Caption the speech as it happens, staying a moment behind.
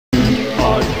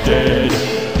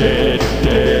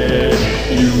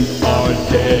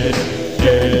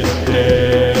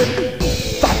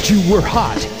were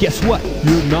hot. Guess what?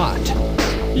 You're not.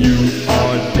 You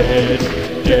are dead,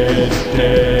 dead,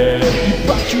 dead. You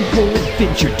brought your whole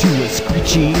adventure to a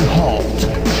screeching halt.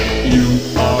 You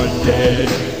are dead,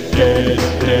 dead,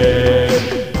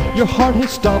 dead. Your heart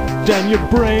has stopped and your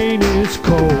brain is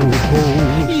cold.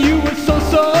 You were so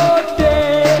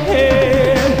dead,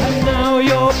 and now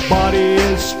your body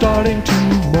is starting to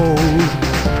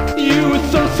mold. You were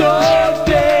so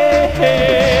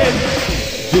dead.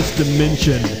 This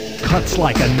dimension cuts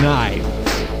like a knife.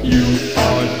 You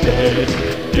are dead,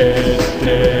 dead,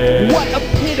 dead. What a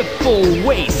pitiful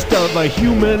waste of a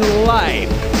human life.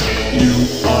 You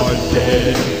are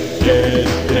dead, dead,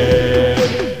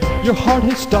 dead. Your heart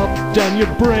has stopped and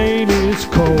your brain is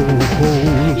cold.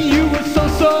 You were so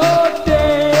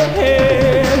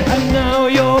dead, and now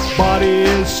your body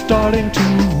is starting to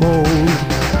mold.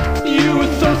 You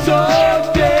were so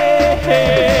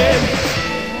dead.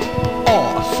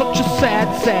 Aw, such a sad,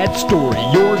 sad story.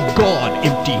 You're gone,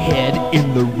 empty head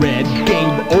in the red.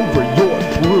 Game over, you're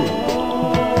through.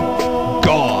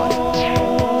 Gone.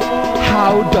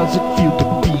 How does it feel to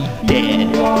be dead?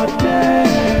 You are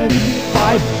dead.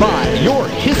 Bye-bye, your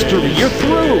history, you're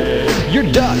through. You're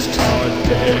dust.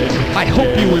 I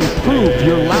hope you improve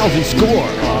your lousy score.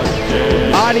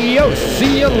 Adios,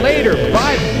 see you later,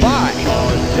 bye-bye.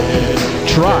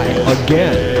 Try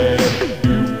again.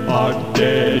 You are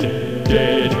dead,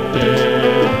 dead,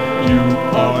 dead. You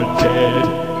are dead,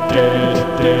 dead,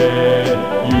 dead.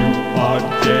 You are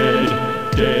dead,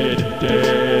 dead,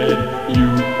 dead. You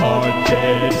are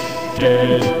dead,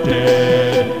 dead,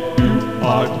 dead. You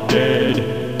are dead,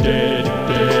 dead,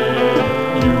 dead.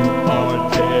 You are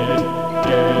dead,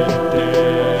 dead,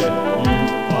 dead. You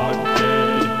are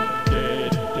dead,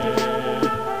 dead, dead.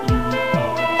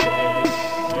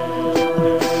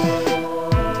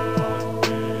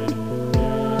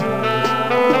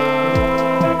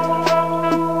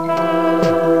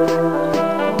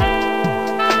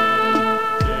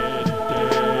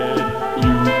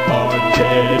 You are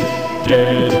dead,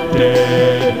 dead,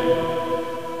 dead.